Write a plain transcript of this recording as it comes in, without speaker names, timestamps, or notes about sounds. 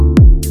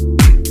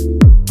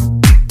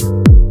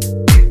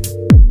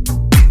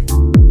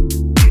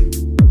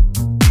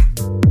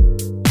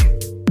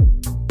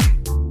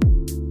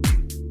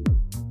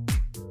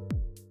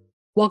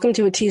Welcome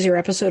to a teaser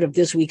episode of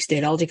this week's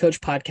Dateology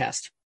Coach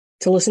podcast.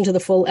 To listen to the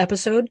full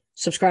episode,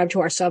 subscribe to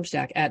our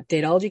Substack at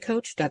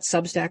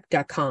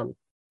dateologycoach.substack.com.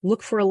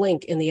 Look for a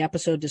link in the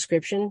episode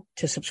description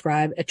to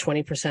subscribe at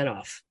 20%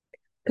 off.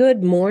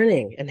 Good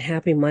morning and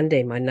happy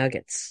Monday, my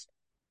nuggets.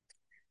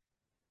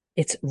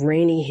 It's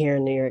rainy here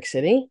in New York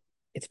City.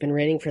 It's been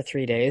raining for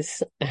 3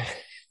 days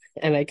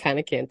and I kind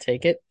of can't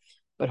take it,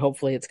 but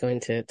hopefully it's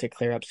going to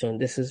clear up soon.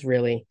 This is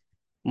really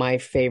my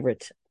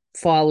favorite.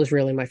 Fall is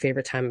really my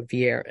favorite time of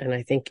year, and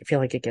I feel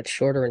like it gets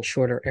shorter and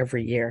shorter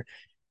every year.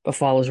 But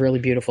fall is really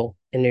beautiful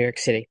in New York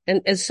City,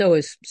 and so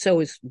is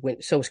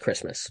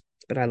Christmas.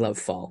 But I love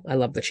fall. I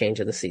love the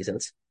change of the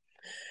seasons.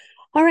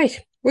 All right,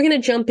 we're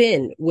going to jump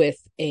in with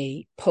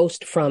a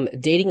post from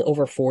Dating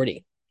Over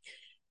 40,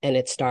 and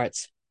it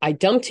starts, "I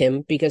dumped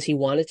him because he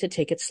wanted to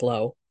take it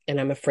slow,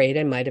 and I'm afraid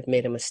I might have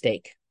made a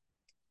mistake.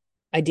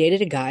 I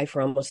dated a guy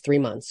for almost 3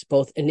 months,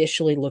 both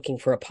initially looking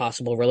for a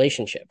possible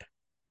relationship.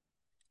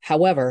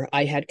 However,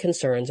 I had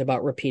concerns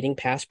about repeating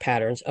past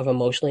patterns of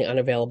emotionally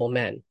unavailable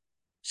men,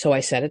 so I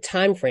set a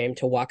time frame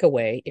to walk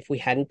away if we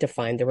hadn't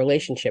defined the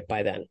relationship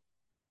by then.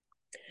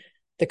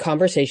 The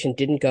conversation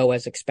didn't go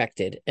as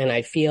expected, and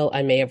I feel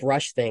I may have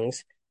rushed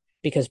things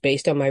because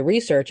based on my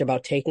research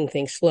about taking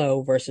things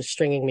slow versus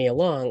stringing me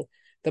along,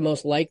 the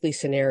most likely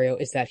scenario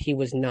is that he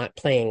was not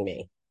playing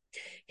me.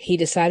 He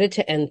decided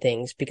to end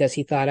things because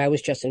he thought I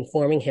was just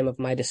informing him of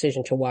my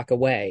decision to walk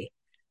away,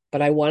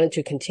 but I wanted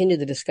to continue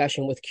the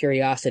discussion with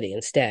curiosity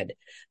instead.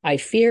 I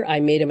fear I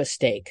made a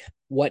mistake.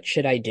 What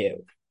should I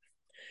do?"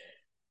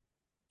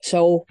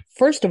 So,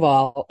 first of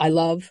all, I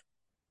love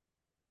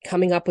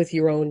coming up with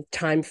your own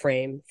time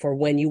frame for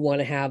when you want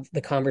to have the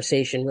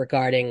conversation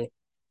regarding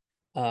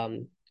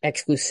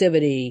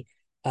exclusivity,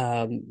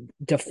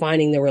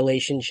 defining the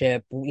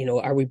relationship,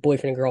 are we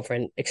boyfriend and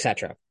girlfriend,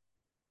 etc.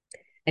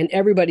 And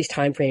everybody's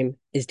time frame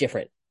is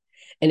different.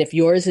 And if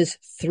yours is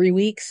 3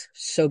 weeks,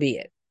 so be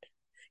it.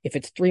 If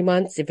it's 3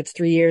 months, if it's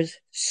 3 years,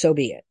 so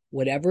be it.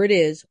 Whatever it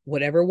is,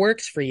 whatever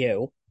works for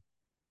you,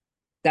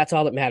 that's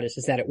all that matters,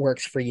 is that it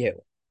works for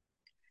you.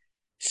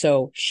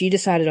 So she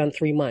decided on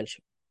 3 months,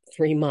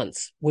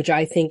 which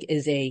I think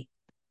is a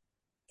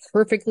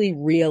perfectly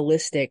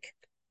realistic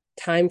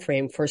time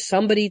frame for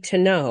somebody to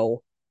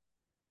know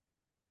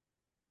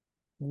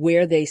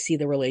where they see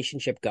the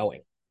relationship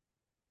going.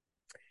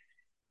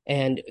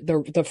 And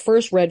the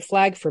first red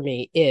flag for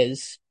me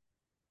is,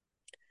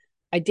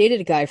 I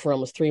dated a guy for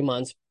almost 3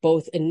 months,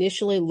 both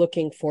initially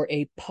looking for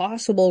a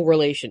possible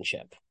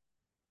relationship.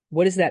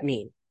 What does that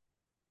mean?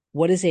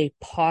 What is a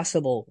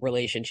possible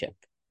relationship?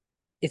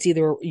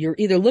 You're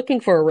either looking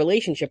for a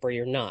relationship or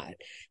you're not.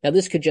 Now,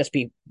 this could just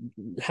be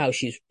how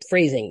she's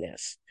phrasing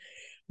this.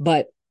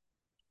 But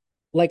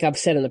like I've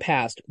said in the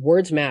past,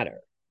 words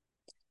matter.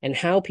 And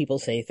how people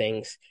say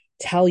things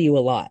tell you a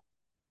lot.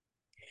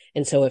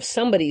 And so if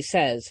somebody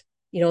says,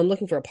 I'm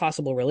looking for a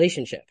possible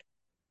relationship,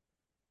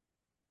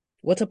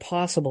 what's a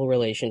possible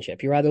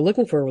relationship? You're either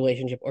looking for a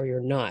relationship or you're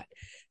not.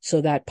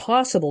 So that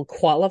possible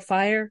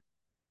qualifier,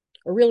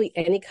 or really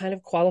any kind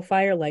of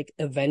qualifier, like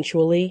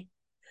eventually,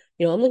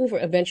 I'm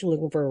eventually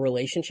looking for a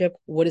relationship.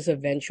 What does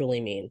eventually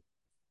mean?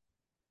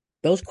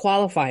 Those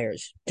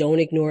qualifiers, don't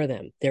ignore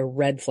them. They're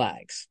red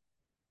flags.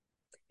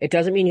 It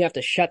doesn't mean you have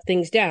to shut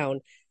things down,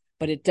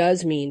 but it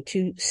does mean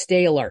to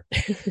stay alert,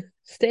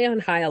 stay on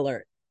high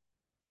alert.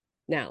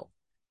 Now,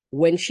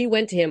 when she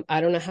went to him,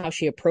 I don't know how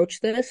she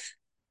approached this,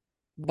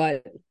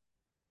 but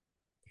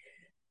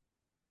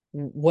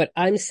what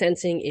I'm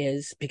sensing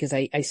is, because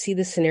I see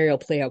this scenario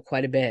play out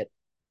quite a bit,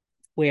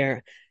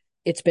 where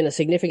it's been a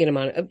significant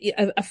amount of,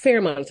 a fair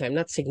amount of time,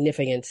 not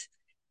significant,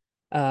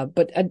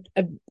 but a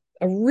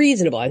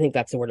reasonable, I think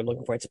that's the word I'm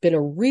looking for. It's been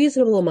a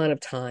reasonable amount of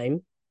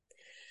time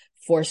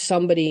for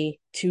somebody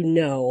to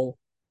know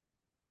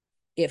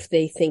if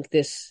they think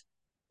this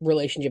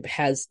relationship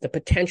has the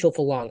potential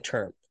for long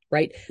term,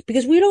 right?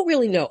 Because we don't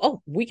really know.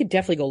 Oh, we could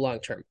definitely go long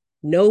term.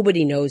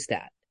 Nobody knows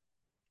that.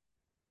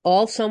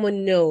 All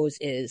someone knows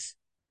is,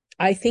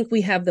 I think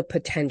we have the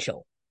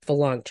potential for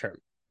long term.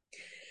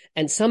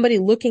 And somebody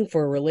looking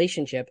for a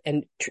relationship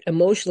and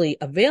emotionally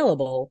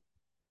available,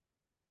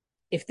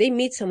 if they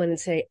meet someone and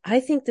say, I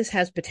think this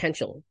has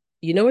potential,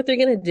 you know what they're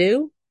going to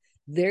do?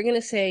 They're going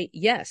to say,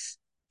 yes,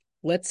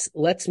 let's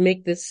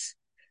make this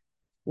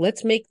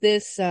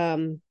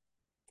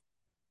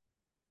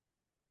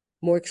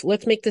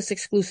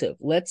exclusive.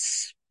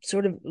 Let's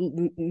sort of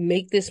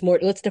make this more,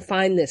 let's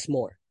define this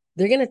more.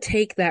 They're going to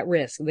take that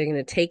risk. They're going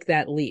to take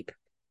that leap.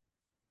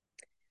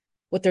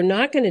 What they're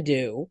not going to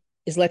do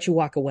is let you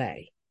walk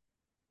away.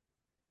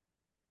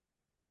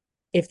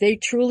 If they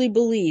truly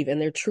believe and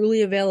they're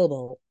truly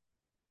available,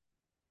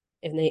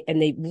 and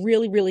they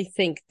really, really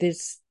think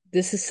this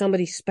is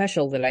somebody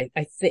special that I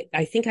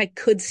think I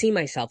could see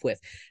myself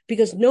with,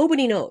 because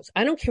nobody knows.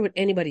 I don't care what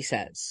anybody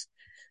says.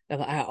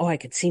 Oh, I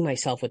could see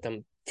myself with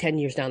them 10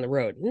 years down the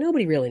road.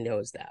 Nobody really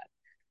knows that.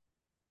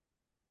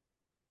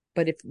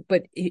 But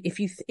if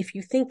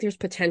you think there's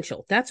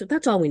potential,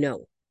 that's all we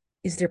know,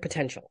 is there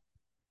potential.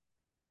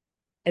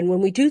 And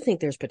when we do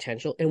think there's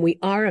potential and we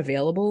are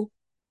available,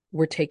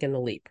 we're taking the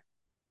leap.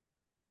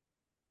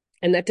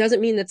 And that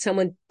doesn't mean that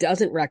someone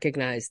doesn't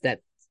recognize that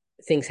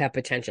things have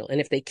potential.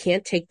 And if they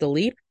can't take the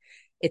leap,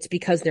 it's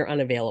because they're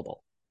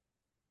unavailable.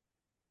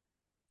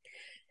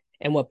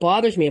 And what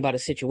bothers me about a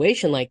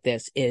situation like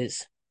this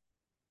is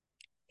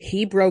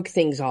he broke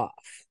things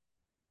off.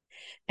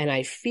 And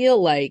I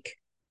feel like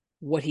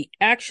what he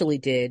actually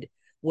did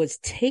was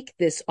take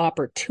this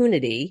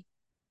opportunity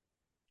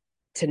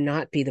to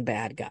not be the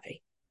bad guy.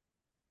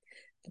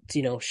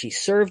 You know, she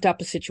served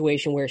up a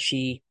situation where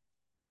she,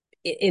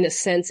 in a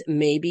sense,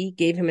 maybe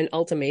gave him an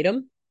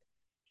ultimatum.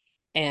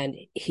 And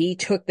he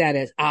took that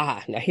as,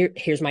 now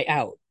here's my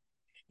out.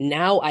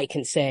 Now I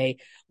can say,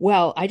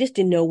 well, I just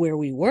didn't know where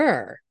we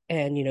were.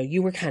 And, you know,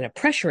 you were kind of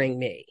pressuring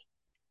me,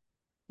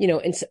 you know,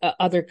 and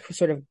other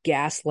sort of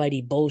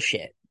gaslighty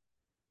bullshit.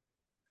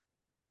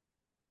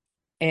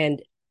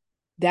 And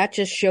that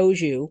just shows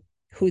you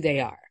who they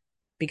are.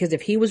 Because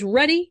if he was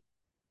ready,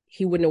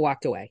 he wouldn't have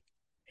walked away.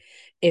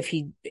 If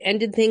he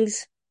ended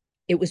things,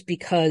 it was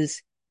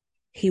because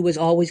he was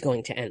always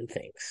going to end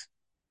things.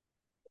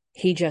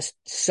 He just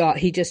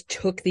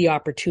took the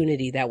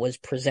opportunity that was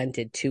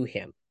presented to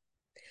him.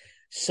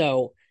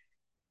 So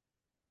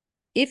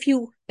if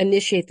you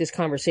initiate this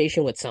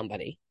conversation with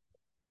somebody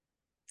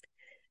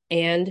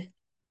and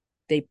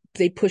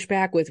they push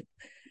back with,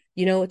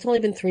 you know, it's only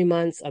been 3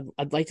 months.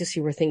 I'd like to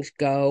see where things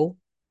go.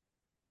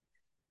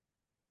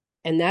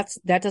 And that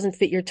doesn't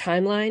fit your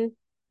timeline,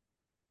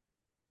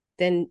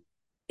 then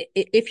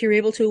if you're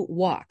able to,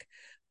 walk.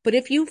 But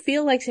if you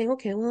feel like saying,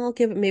 okay, well, I'll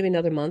give it maybe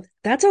another month,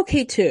 that's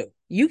okay too.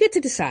 You get to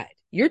decide.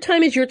 Your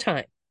time is your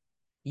time.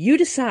 You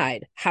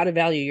decide how to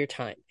value your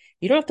time.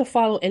 You don't have to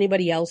follow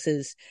anybody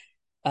else's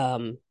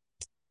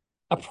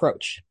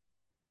approach.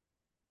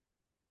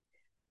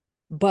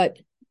 But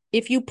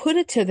if you put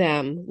it to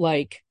them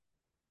like,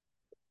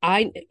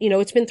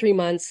 it's been 3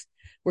 months.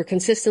 We're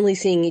consistently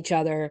seeing each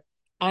other.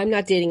 I'm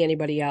not dating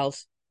anybody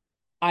else.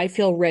 I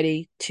feel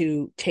ready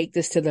to take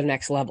this to the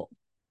next level.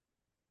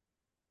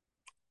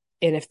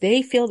 And if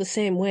they feel the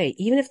same way,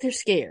 even if they're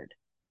scared,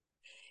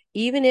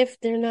 even if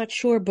they're not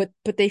sure, but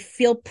they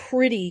feel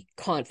pretty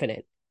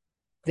confident,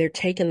 they're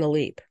taking the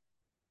leap.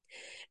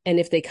 And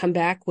if they come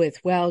back with,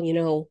 well, you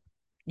know,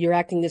 you're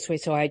acting this way,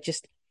 so I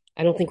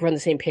don't think we're on the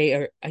same page,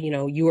 or, you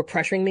know, you were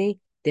pressuring me,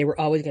 they were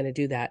always going to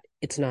do that.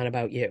 It's not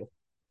about you.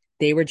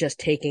 They were just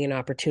taking an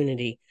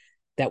opportunity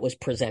that was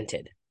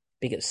presented.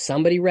 Because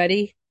somebody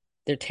ready,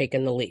 they're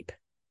taking the leap.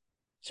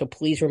 So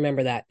please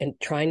remember that and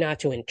try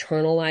not to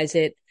internalize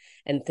it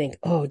and think,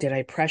 oh, did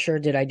I pressure?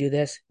 Did I do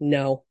this?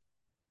 No.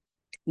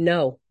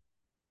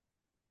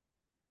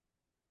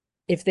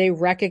 If they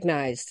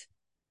recognized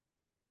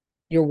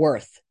your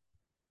worth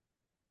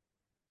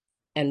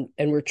and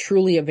were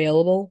truly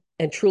available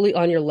and truly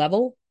on your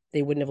level,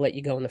 they wouldn't have let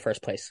you go in the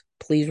first place.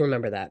 Please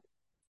remember that.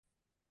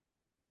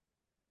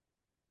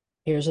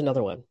 Here's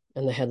another one.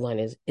 And the headline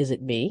is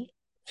it me?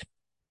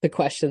 The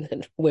question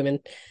that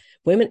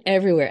women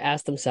everywhere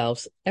ask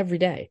themselves every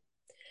day.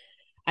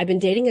 I've been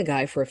dating a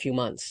guy for a few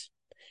months,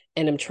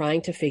 and I'm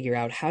trying to figure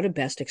out how to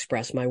best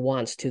express my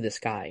wants to this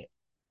guy.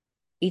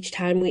 Each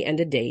time we end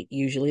a date,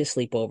 usually a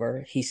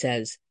sleepover, he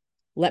says,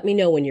 let me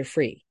know when you're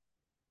free.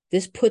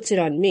 This puts it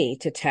on me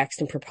to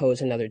text and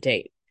propose another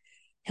date.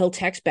 He'll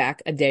text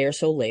back a day or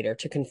so later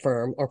to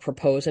confirm or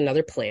propose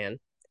another plan,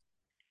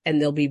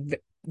 and there'll be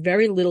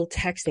very little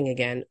texting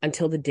again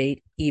until the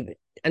date, even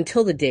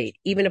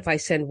if I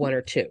send one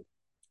or two.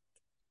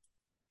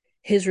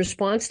 His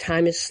response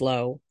time is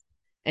slow,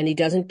 and he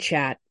doesn't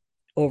chat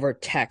over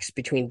text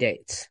between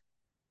dates.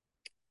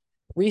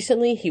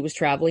 Recently, he was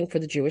traveling for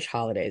the Jewish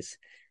holidays,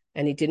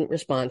 and he didn't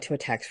respond to a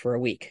text for a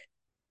week.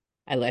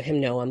 I let him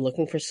know I'm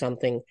looking for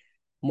something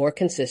more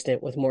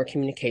consistent with more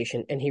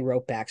communication, and he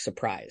wrote back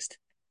surprised.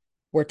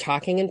 We're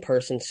talking in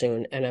person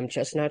soon, and I'm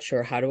just not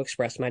sure how to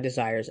express my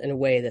desires in a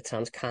way that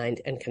sounds kind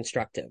and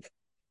constructive.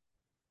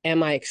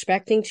 Am I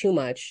expecting too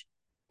much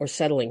or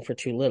settling for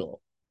too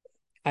little?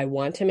 I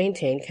want to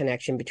maintain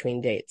connection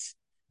between dates.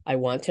 I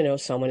want to know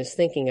someone is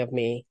thinking of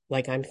me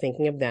like I'm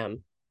thinking of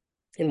them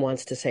and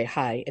wants to say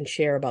hi and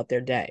share about their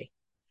day.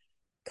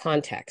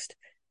 Context.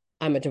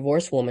 I'm a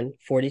divorced woman,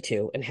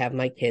 42, and have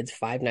my kids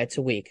 5 nights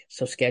a week,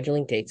 so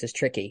scheduling dates is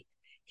tricky.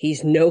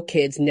 He's no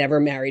kids, never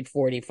married,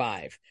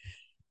 45.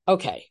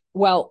 Okay,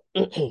 well,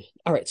 all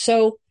right,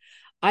 so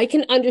I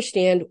can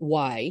understand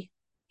why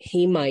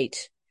he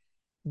might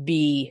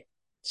be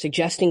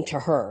suggesting to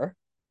her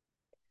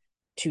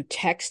to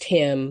text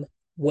him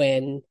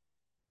when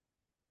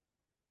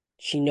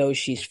she knows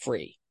she's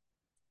free.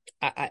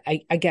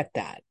 I get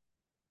that.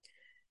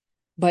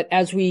 But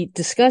as we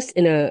discussed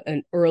in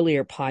an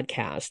earlier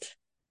podcast,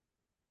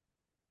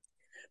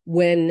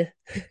 when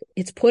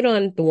it's put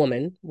on the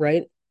woman,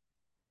 right,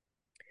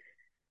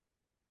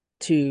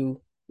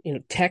 to, you know,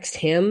 text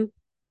him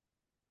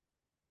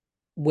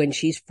when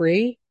she's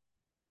free,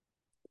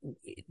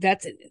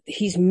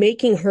 he's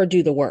making her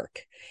do the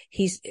work.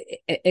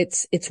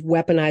 It's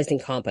weaponized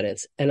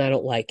incompetence, and I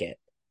don't like it.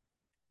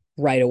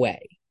 Right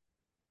away.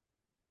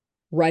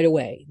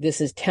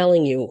 This is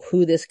telling you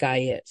who this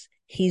guy is.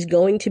 he's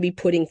going to be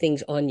putting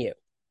things on you.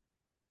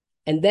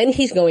 And then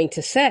he's going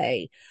to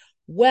say,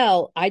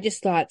 well, I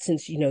just thought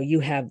since, you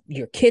have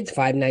your kids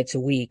 5 nights a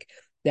week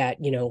that,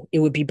 it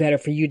would be better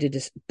for you to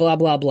just blah,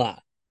 blah, blah.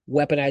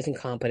 Weaponize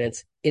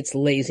incompetence. It's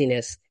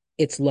laziness.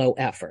 It's low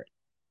effort.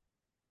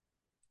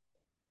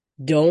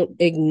 Don't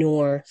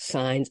ignore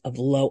signs of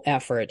low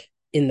effort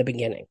in the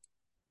beginning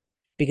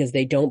because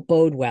they don't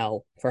bode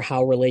well for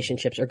how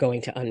relationships are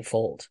going to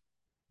unfold.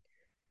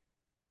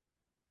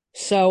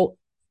 So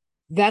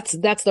that's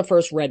the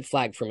first red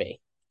flag for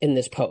me in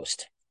this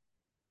post.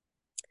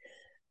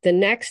 The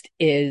next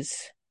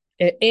is,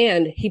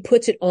 and he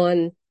puts it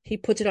on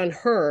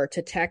her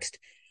to text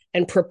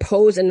and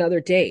propose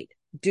another date.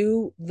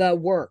 Do the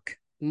work,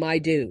 my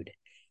dude.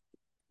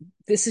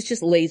 This is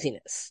just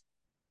laziness.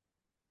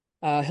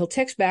 He'll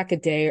text back a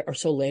day or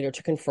so later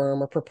to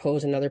confirm or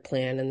propose another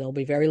plan, and there'll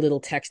be very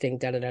little texting,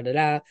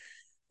 da-da-da-da-da.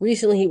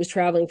 Recently, he was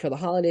traveling for the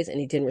holidays, and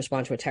he didn't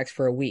respond to a text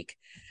for a week.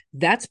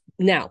 That's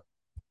now.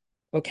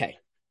 Okay.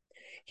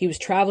 He was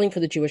traveling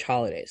for the Jewish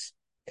holidays.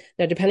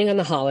 Now, depending on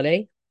the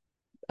holiday,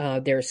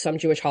 there are some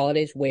Jewish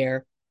holidays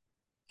where,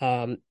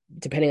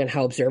 depending on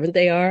how observant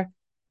they are,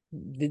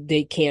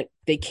 they can't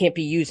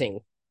be using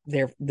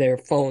their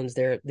phones.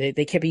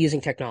 They can't be using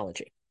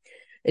technology,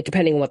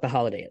 depending on what the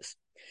holiday is.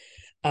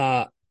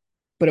 But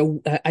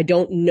I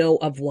don't know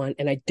of one,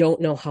 and I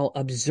don't know how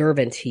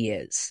observant he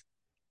is.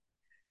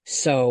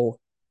 So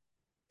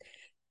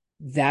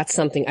that's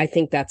something, I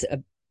think that's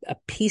a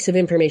piece of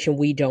information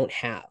we don't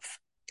have.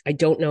 I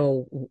don't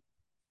know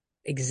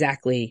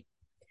exactly.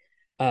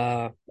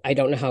 I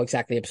don't know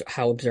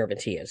how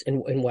observant he is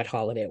and what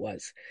holiday it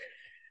was.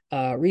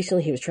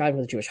 Recently, he was traveling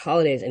with the Jewish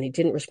holidays, and he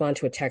didn't respond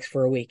to a text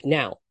for a week.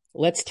 Now,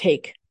 let's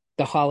take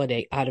the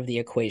holiday out of the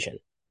equation,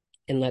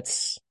 and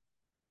let's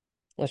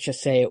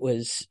just say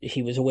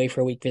he was away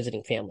for a week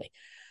visiting family.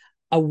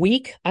 A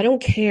week, I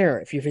don't care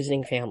if you're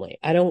visiting family.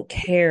 I don't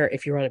care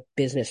if you're on a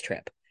business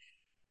trip.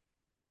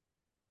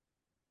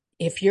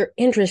 If you're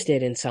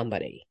interested in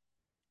somebody,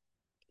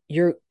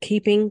 you're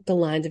keeping the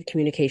lines of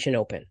communication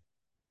open.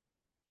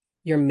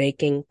 You're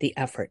making the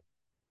effort.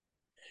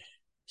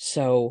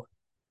 So,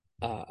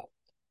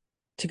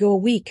 to go a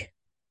week,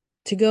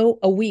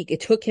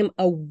 it took him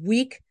a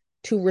week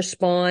to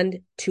respond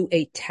to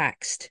a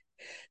text.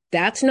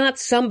 That's not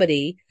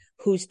somebody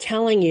who's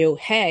telling you,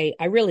 hey,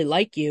 I really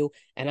like you,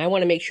 and I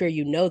want to make sure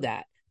you know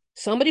that.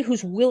 Somebody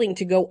who's willing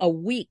to go a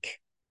week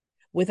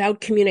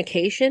without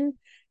communication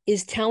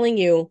is telling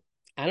you,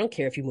 I don't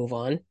care if you move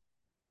on.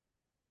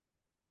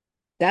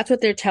 That's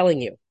what they're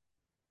telling you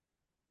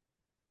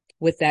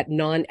with that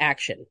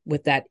non-action,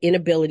 with that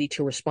inability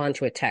to respond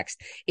to a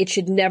text. It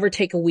should never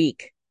take a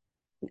week.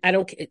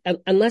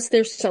 Unless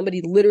there's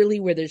somebody literally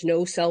where there's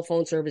no cell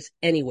phone service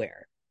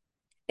anywhere.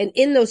 And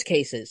in those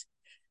cases,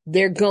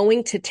 they're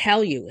going to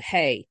tell you,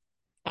 hey,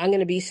 I'm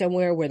going to be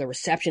somewhere where the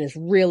reception is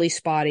really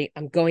spotty.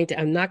 I'm not going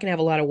to have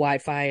a lot of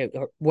Wi-Fi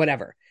or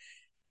whatever.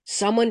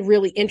 Someone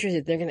really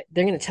interested, they're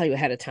going to tell you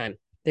ahead of time.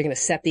 They're going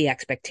to set the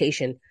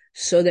expectation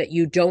so that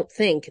you don't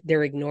think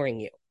they're ignoring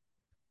you.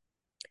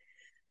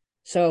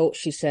 So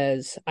she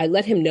says, I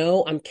let him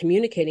know I'm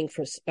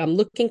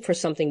looking for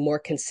something more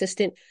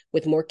consistent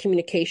with more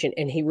communication.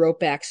 And he wrote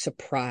back,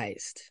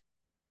 surprised.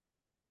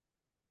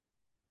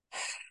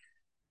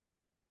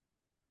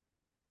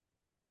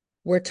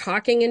 We're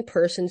talking in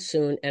person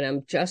soon, and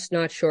I'm just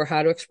not sure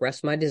how to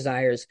express my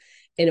desires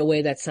in a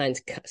way that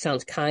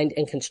sounds kind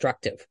and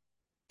constructive.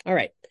 All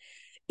right.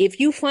 If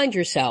you find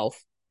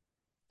yourself,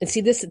 and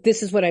see, this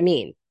is what I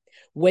mean.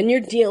 When you're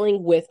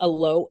dealing with a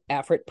low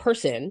effort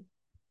person,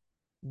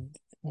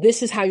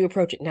 this is how you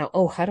approach it. Now,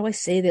 how do I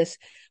say this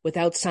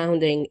without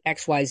sounding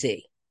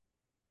XYZ?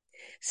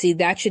 See,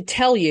 that should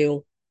tell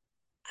you,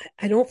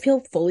 I don't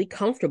feel fully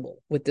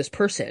comfortable with this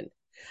person.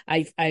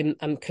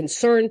 I'm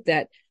concerned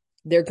that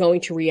they're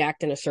going to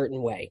react in a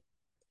certain way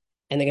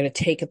and they're going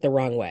to take it the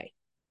wrong way.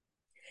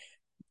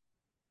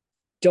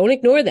 Don't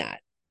ignore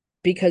that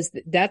because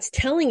that's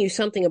telling you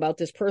something about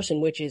this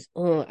person, which is,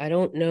 I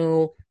don't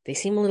know. They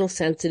seem a little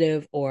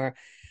sensitive or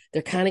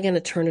they're kind of going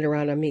to turn it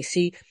around on me.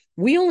 See,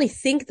 we only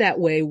think that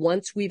way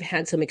once we've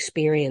had some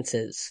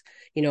experiences,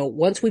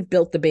 once we've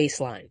built the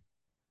baseline.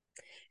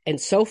 And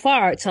so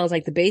far, it sounds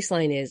like the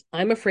baseline is,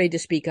 I'm afraid to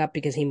speak up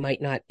because he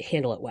might not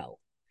handle it well,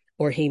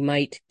 or he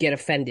might get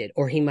offended,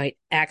 or he might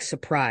act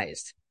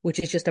surprised, which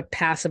is just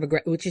passive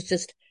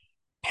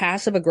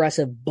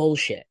aggressive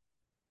bullshit.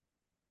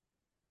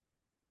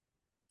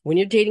 When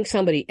you're dating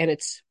somebody and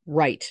it's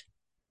right,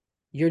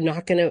 you're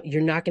not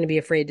gonna be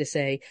afraid to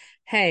say,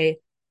 hey,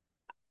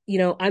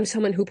 I'm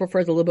someone who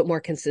prefers a little bit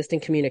more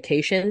consistent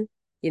communication,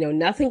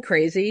 nothing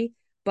crazy,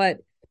 but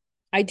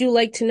I do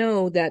like to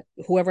know that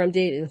who I'm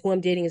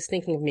dating is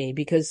thinking of me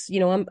because,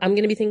 I'm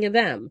going to be thinking of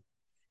them.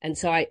 And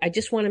so I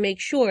just want to make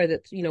sure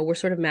that, we're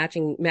sort of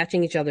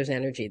matching each other's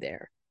energy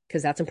there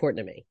because that's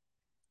important to me.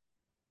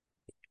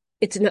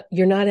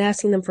 You're not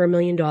asking them for $1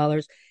 million.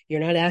 You're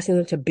not asking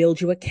them to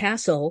build you a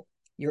castle.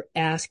 You're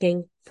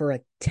asking for a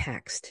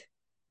text.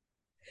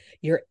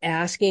 You're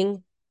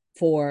asking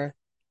for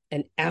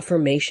an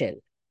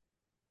affirmation.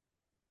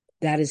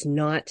 That is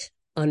not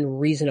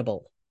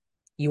unreasonable.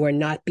 You are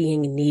not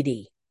being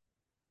needy.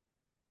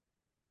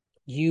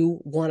 You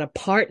want a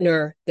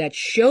partner that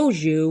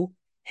shows you,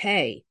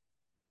 hey,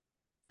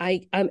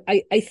 I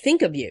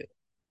think of you.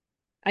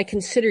 I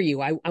consider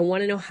you. I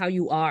want to know how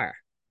you are.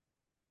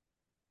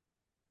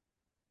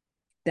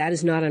 That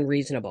is not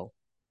unreasonable.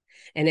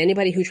 And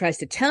anybody who tries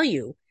to tell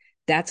you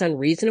that's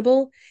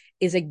unreasonable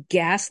is a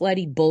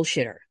gaslighty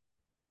bullshitter.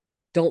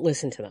 Don't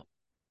listen to them.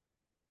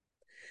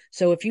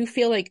 So if you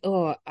feel like,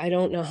 oh, I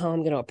don't know how I'm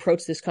going to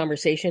approach this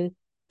conversation,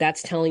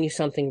 that's telling you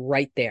something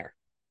right there.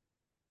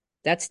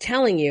 That's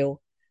telling you,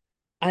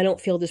 I don't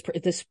feel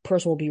this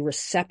person will be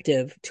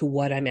receptive to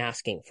what I'm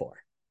asking for.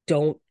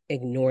 Don't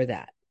ignore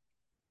that.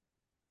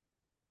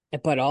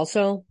 But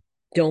also,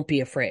 don't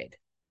be afraid.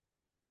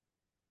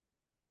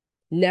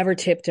 Never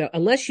tiptoe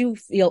unless you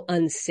feel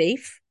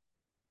unsafe.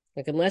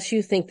 Like, unless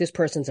you think this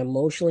person's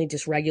emotionally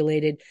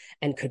dysregulated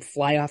and could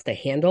fly off the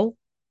handle,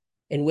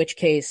 in which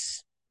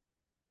case,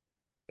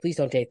 please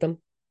don't date them.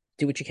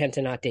 Do what you can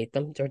to not date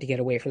them or to get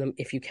away from them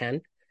if you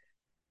can.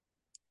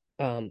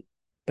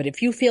 But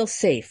if you feel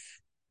safe,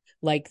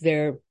 like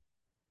they're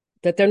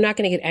not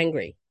going to get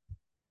angry,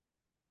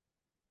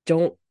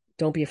 don't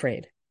be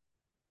afraid.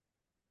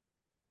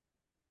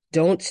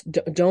 Don't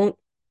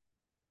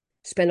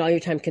spend all your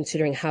time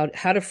considering how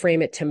to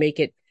frame it to make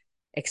it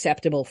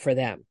acceptable for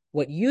them.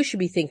 What you should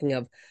be thinking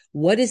of,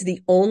 what is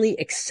the only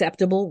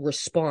acceptable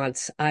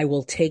response I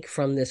will take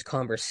from this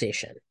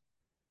conversation?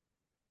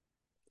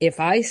 If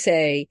I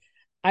say,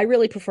 I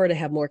really prefer to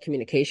have more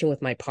communication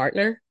with my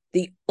partner,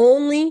 the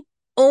only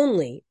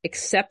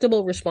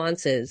acceptable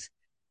response is,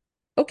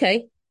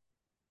 okay.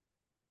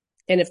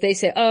 And if they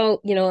say,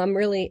 oh,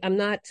 I'm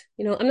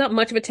not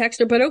much of a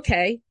texter, but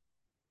okay.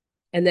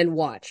 And then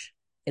watch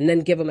and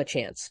then give them a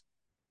chance.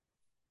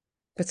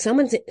 But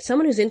someone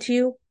who's into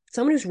you,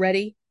 someone who's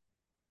ready,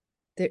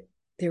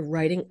 they're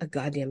writing a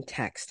goddamn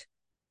text.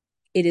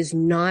 It is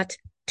not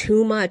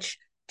too much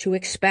to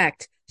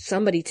expect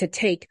somebody to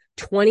take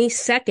 20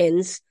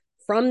 seconds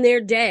from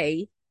their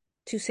day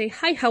to say,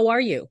 hi, how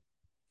are you?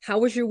 How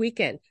was your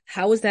weekend?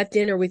 How was that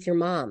dinner with your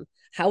mom?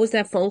 How was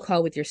that phone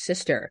call with your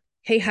sister?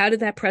 Hey, how did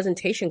that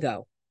presentation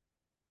go?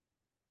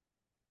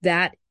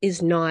 That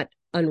is not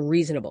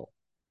unreasonable.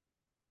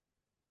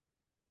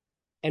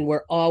 And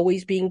we're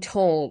always being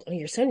told, oh,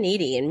 you're so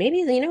needy. And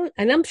maybe, and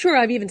I'm sure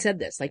I've even said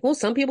this, like, well,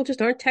 some people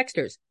just aren't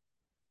texters.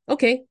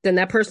 Okay, then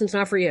that person's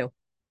not for you.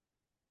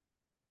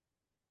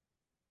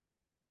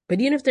 But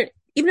even if they're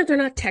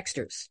not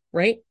texters,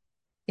 right?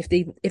 If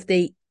they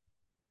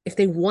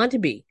want to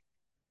be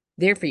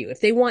there for you, if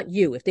they want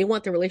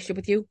the relationship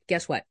with you,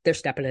 guess what? They're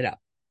stepping it up.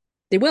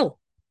 They will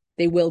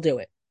do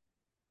it.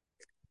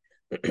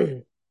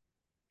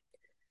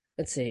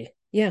 Let's see.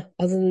 Yeah,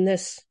 other than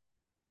this.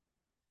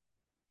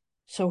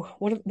 So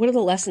what are the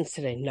lessons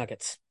today,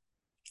 nuggets?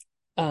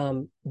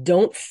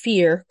 Don't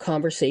fear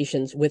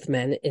conversations with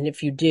men. And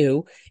if you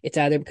do, it's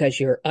either because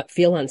you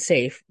feel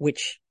unsafe,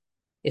 which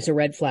is a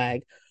red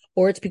flag,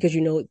 or it's because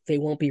you know they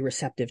won't be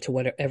receptive to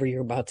whatever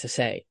you're about to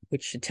say,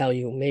 which should tell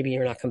you maybe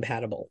you're not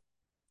compatible.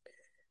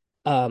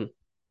 Putting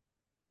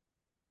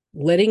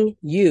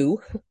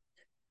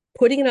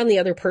it on the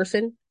other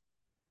person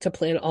to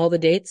plan all the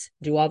dates,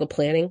 do all the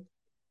planning,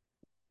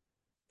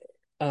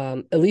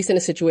 at least in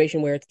a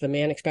situation where it's the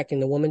man expecting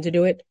the woman to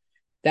do it,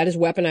 that is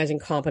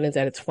weaponizing competence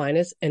at its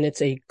finest, and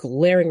it's a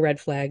glaring red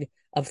flag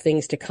of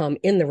things to come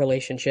in the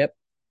relationship,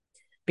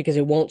 because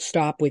it won't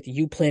stop with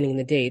you planning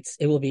the dates.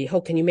 It will be,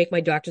 oh, can you make my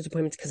doctor's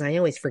appointments? Because I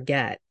always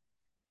forget.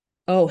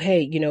 Oh,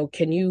 hey,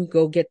 can you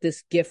go get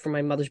this gift for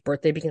my mother's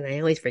birthday? Because I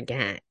always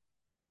forget.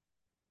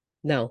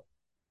 No.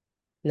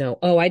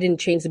 Oh, I didn't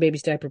change the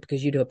baby's diaper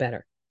because you do it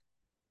better.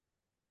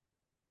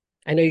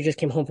 I know you just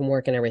came home from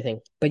work and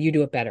everything, but you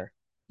do it better.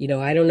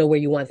 I don't know where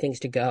you want things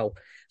to go.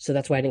 So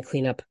that's why I didn't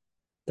clean up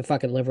the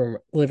fucking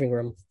living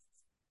room.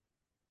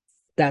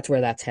 That's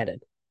where that's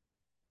headed.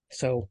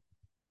 So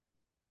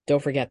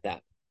don't forget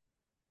that.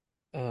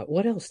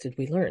 What else did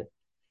we learn?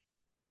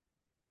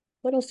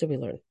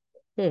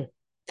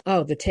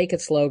 Oh, the take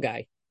it slow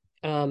guy.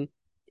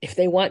 If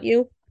they want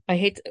you, I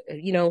hate,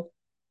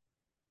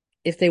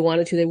 if they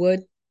wanted to, they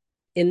would.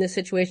 In this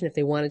situation, if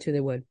they wanted to,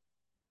 they would.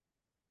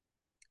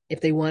 If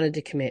they wanted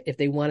to commit, if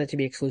they wanted to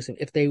be exclusive,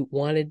 if they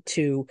wanted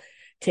to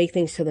take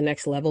things to the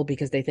next level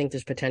because they think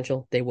there's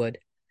potential, they would.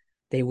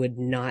 They would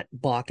not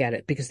balk at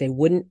it because they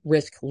wouldn't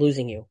risk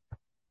losing you.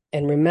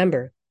 And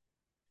remember,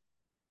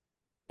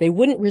 they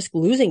wouldn't risk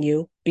losing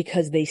you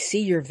because they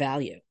see your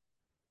value.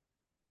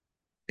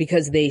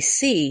 Because they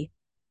see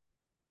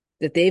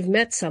that they've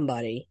met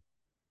somebody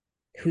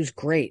who's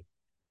great,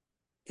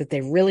 that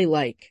they really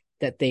like,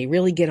 that they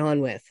really get on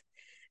with,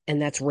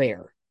 and that's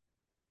rare.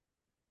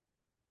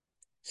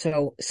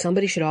 So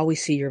somebody should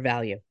always see your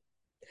value.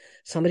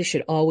 Somebody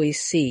should always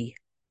see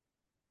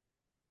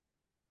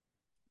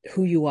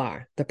who you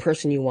are, the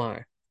person you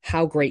are,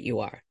 how great you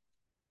are.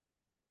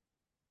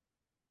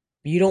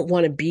 You don't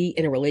want to be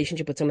in a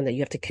relationship with someone that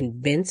you have to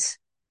convince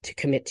to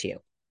commit to you.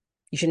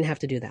 You shouldn't have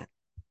to do that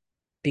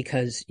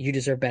because you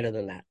deserve better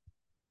than that.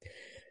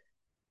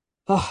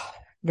 Oh,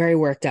 very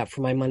worked up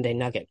for my Monday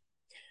nugget.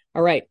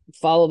 All right.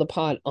 Follow the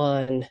pod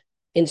on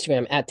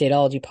Instagram at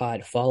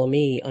DatologyPod. Follow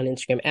me on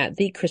Instagram at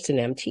the Kristen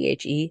M,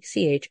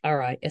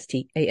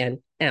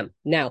 TheChristanM.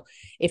 Now,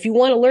 if you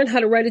want to learn how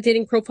to write a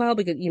dating profile,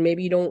 because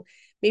maybe you don't,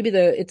 maybe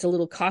it's a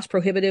little cost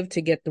prohibitive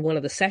to get one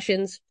of the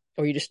sessions,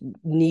 or you just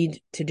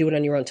need to do it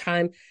on your own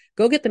time,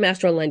 go get the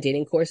Master Online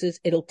Dating courses.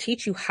 It'll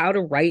teach you how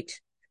to write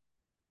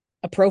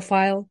a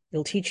profile.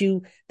 It'll teach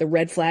you the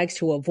red flags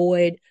to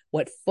avoid,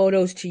 what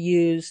photos to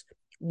use,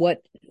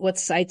 what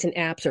sites and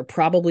apps are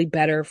probably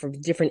better for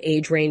different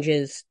age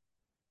ranges.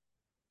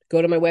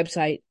 Go to my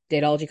website,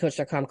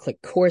 datologycoach.com,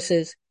 click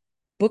courses,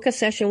 book a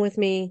session with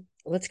me.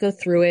 Let's go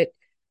through it.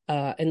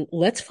 And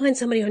let's find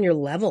somebody on your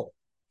level.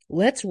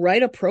 Let's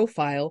write a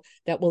profile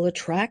that will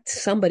attract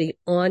somebody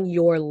on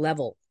your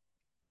level.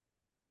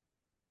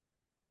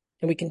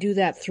 And we can do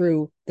that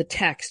through the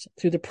text,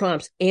 through the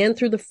prompts, and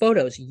through the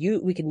photos.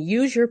 We can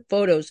use your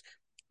photos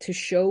to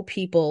show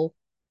people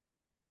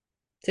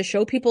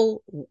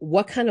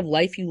what kind of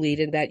life you lead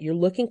and that you're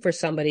looking for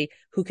somebody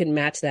who can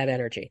match that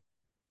energy.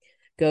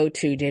 Go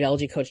to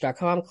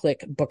datologycoach.com,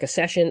 click book a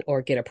session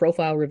or get a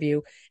profile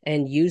review,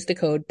 and use the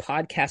code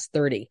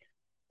podcast30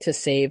 to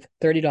save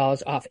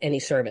 $30 off any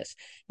service.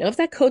 Now, if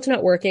that code's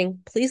not working,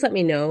 please let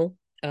me know.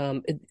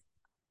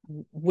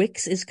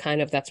 Wix is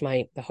that's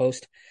the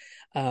host,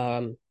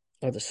 or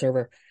the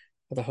server,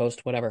 or the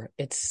host, whatever.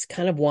 It's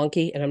kind of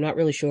wonky, and I'm not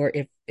really sure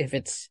if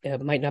it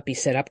might not be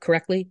set up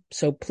correctly.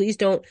 So please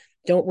don't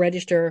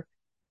register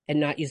and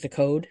not use the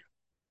code.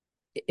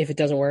 If it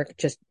doesn't work,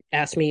 just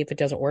ask me if it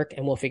doesn't work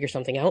and we'll figure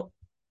something out.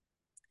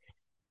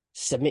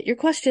 Submit your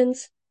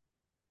questions.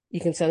 You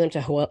can send them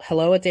to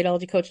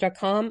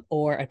hello@datologycoach.com,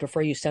 or I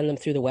prefer you send them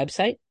through the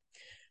website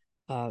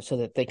so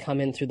that they come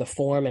in through the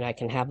form and I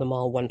can have them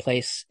all one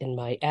place in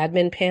my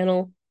admin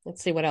panel.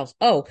 Let's see what else.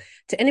 Oh,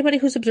 to anybody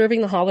who's observing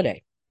the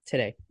holiday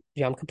today,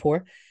 Yom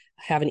Kippur,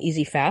 have an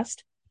easy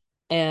fast.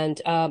 And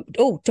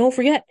don't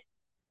forget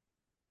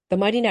the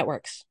Mighty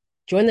Networks.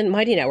 Join the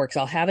Mighty Networks.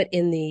 I'll have it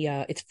in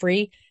the, it's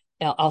free.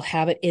 I'll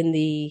have it in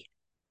the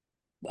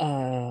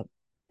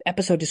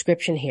episode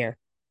description here,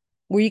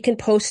 where you can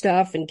post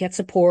stuff and get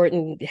support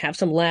and have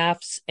some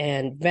laughs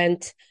and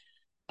vent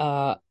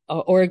or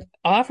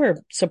offer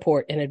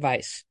support and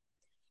advice.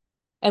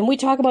 And we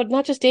talk about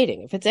not just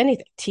dating, if it's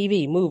anything,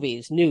 TV,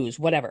 movies, news,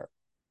 whatever.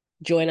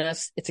 Join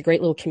us. It's a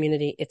great little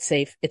community. It's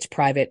safe. It's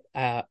private.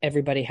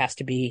 Everybody has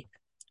to be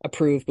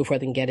approved before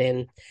they can get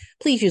in.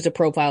 Please use a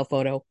profile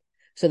photo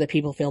so that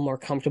people feel more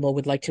comfortable,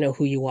 would like to know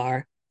who you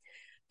are.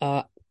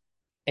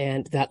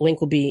 And that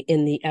link will be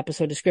in the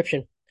episode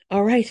description.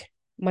 All right,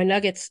 my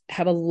nuggets,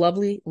 have a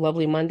lovely,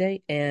 lovely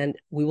Monday, and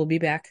we will be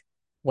back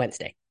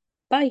Wednesday.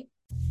 Bye.